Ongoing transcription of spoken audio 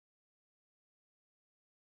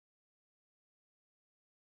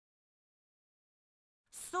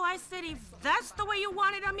So I said, if that's the way you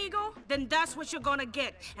want it, amigo, then that's what you're gonna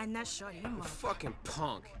get. And that shut him up. Fucking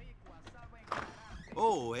punk.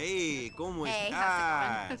 Oh, hey, ¿cómo Hey,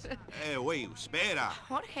 estás? how's it Hey, wait, espera.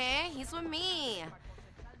 Jorge, he's with me.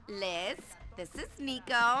 Liz, this is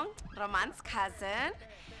Nico, Roman's cousin.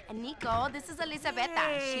 And Nico, this is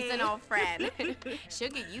Elisabetta. She's an old friend. She'll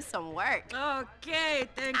get you some work. Okay,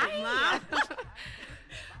 thank you, Ma.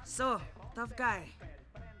 So, tough guy,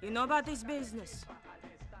 you know about this business?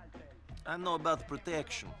 I know about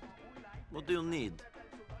protection. What do you need?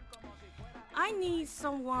 I need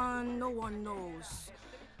someone no one knows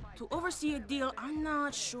to oversee a deal I'm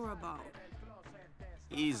not sure about.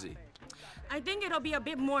 Easy. I think it'll be a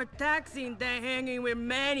bit more taxing than hanging with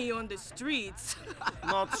Manny on the streets.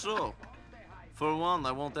 Not so. For one,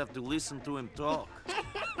 I won't have to listen to him talk.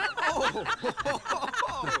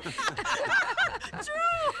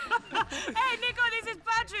 True! Hey, Nico, this is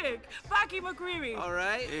Patrick. Paki McCreary. All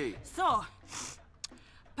right. Hey, So,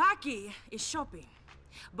 Paki is shopping.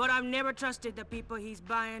 But I've never trusted the people he's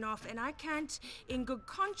buying off, and I can't, in good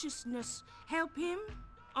consciousness, help him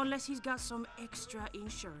unless he's got some extra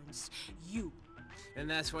insurance. You. And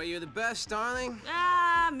that's why you're the best, darling?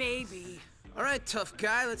 Maybe. All right, tough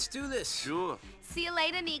guy, let's do this. sure. See you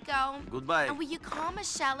later, Nico. Goodbye. And will you call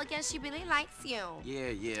Michelle again? She really likes you.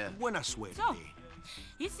 Yeah. Buena suerte. So,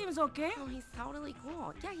 he seems okay. Oh, he's totally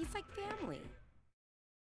cool. Yeah, he's like family.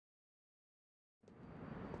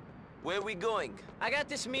 Where we going? I got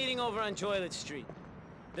this meeting over on Joylet Street.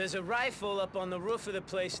 There's a rifle up on the roof of the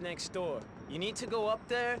place next door. You need to go up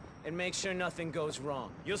there and make sure nothing goes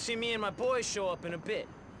wrong. You'll see me and my boys show up in a bit.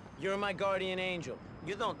 You're my guardian angel.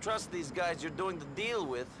 You don't trust these guys you're doing the deal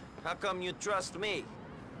with. How come you trust me?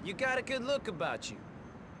 You got a good look about you.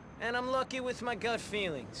 And I'm lucky with my gut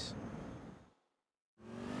feelings.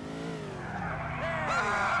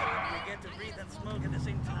 We get to breathe and smoke at the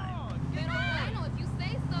same time. Bueno, if you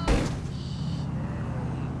say so.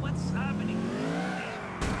 What's happening?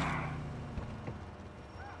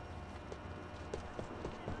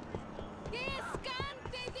 ¡Qué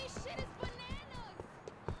escante! This shit is bananas!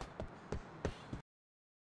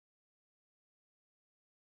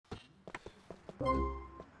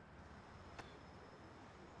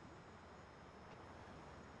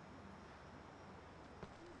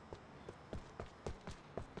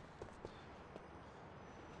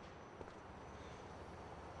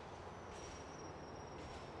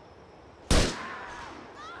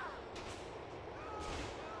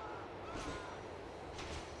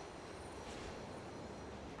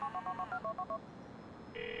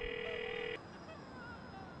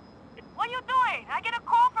 What are you doing? I get a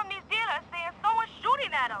call from these dealers saying someone's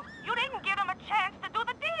shooting at them. You didn't give them a chance to do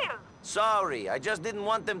the deal. Sorry, I just didn't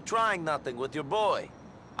want them trying nothing with your boy.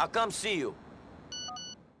 I'll come see you.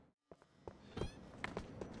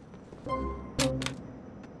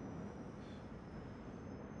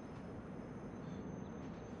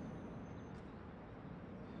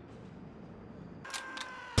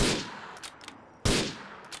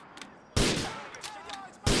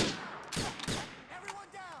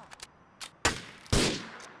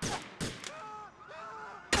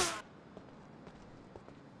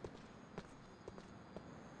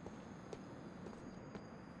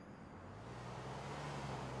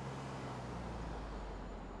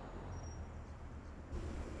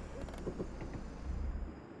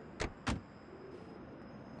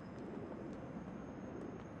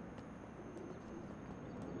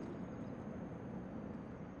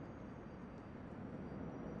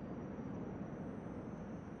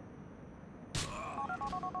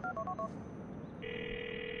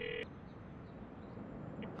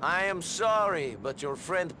 I am sorry, but your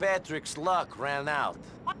friend Patrick's luck ran out.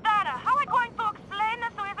 Putana, how am I going to explain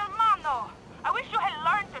this to his hermano? I wish you had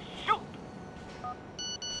learned to shoot.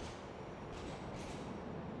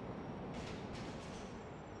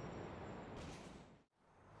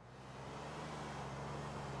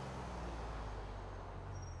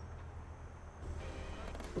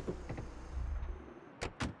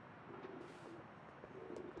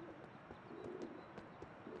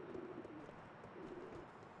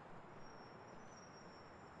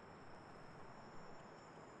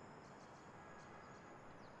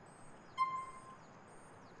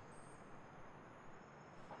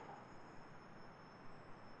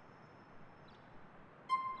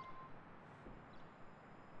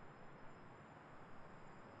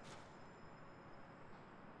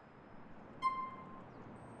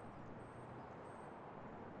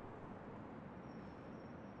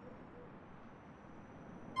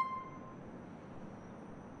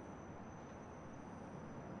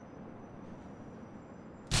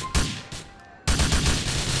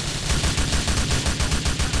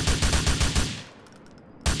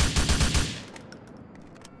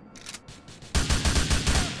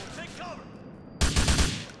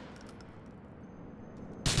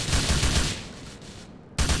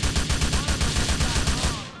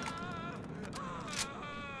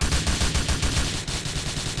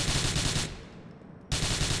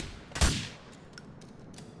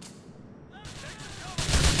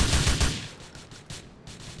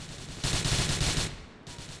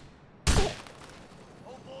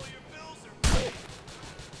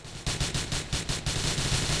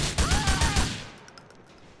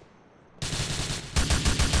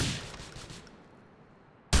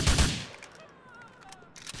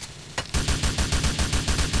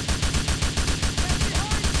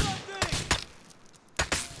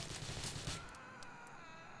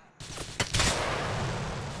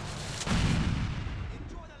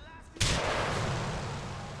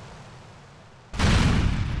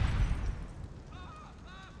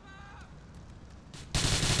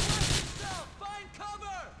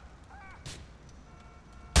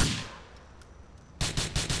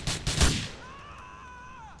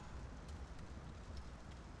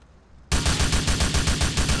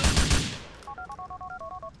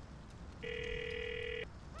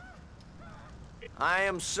 I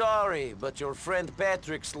am sorry, but your friend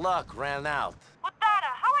Patrick's luck ran out.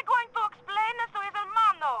 Putada, how are you going to explain this to his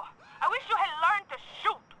hermano? I wish you had learned to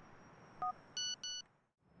shoot.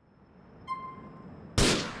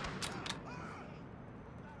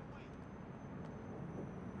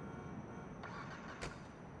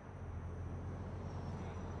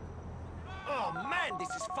 Oh man, this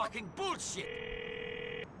is fucking bullshit!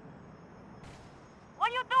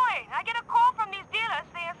 What are you doing? I get a call from these dealers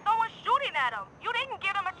saying someone's shooting at them. You didn't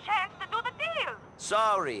give them a chance to do the deal.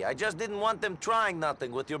 Sorry, I just didn't want them trying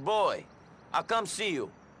nothing with your boy. I'll come see you.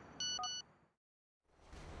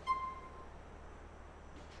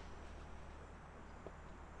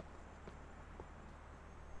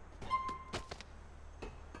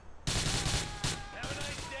 Have a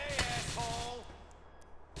nice day, asshole.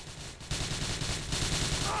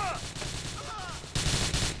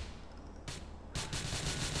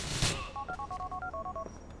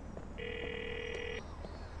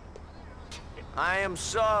 I am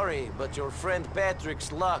sorry, but your friend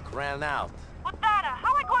Patrick's luck ran out. Putada,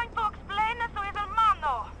 how are you going to explain this to his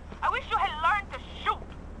hermano? I wish you had learned to shoot.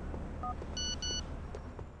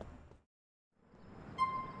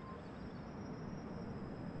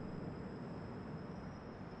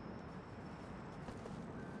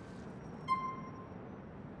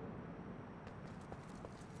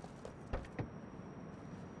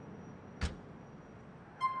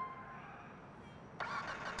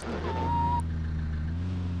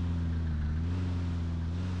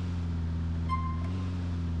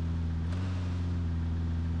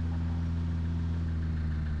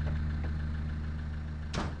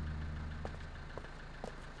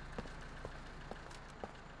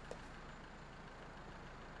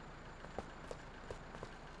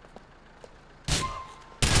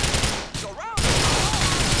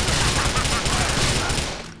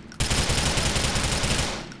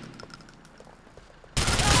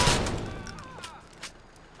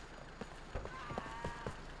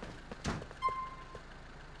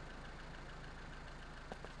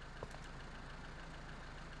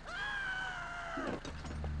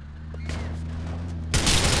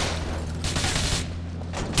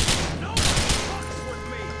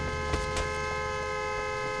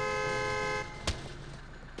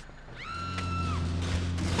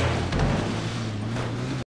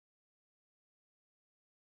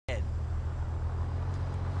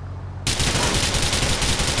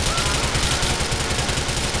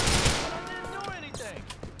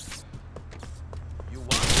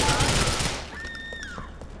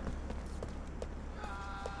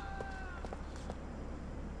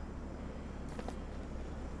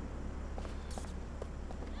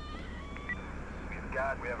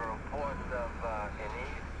 We have a report of in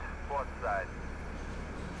east, port side.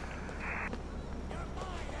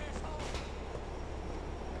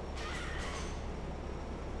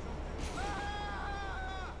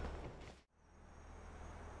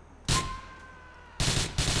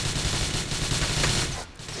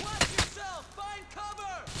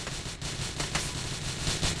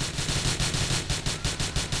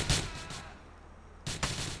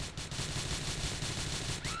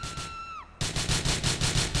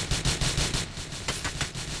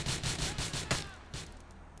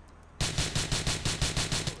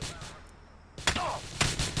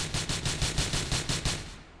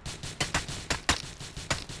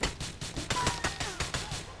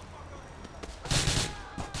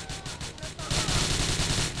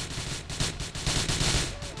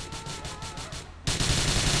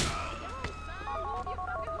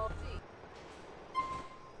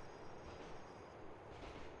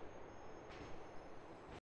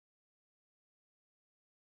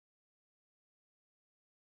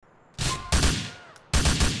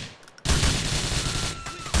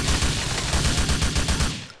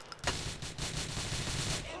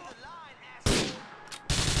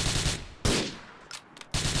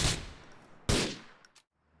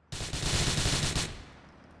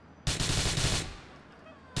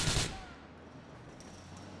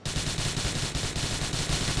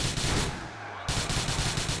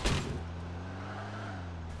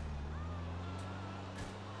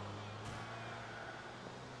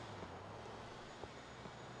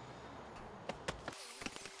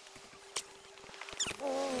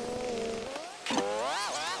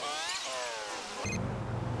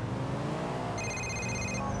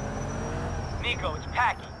 Nico, it's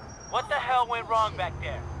Packy. What the hell went wrong back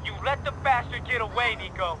there? You let the bastard get away,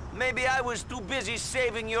 Nico. Maybe I was too busy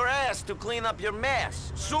saving your ass to clean up your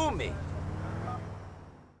mess. Sue me.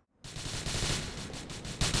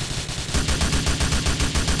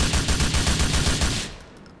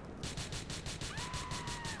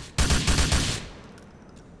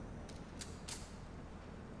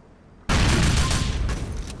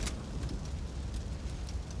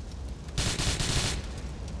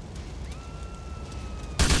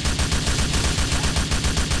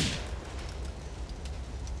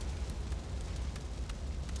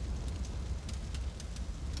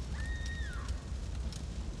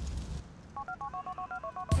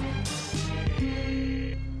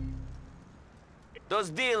 Those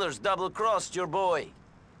dealers double-crossed your boy.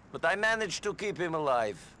 But I managed to keep him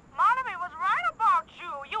alive.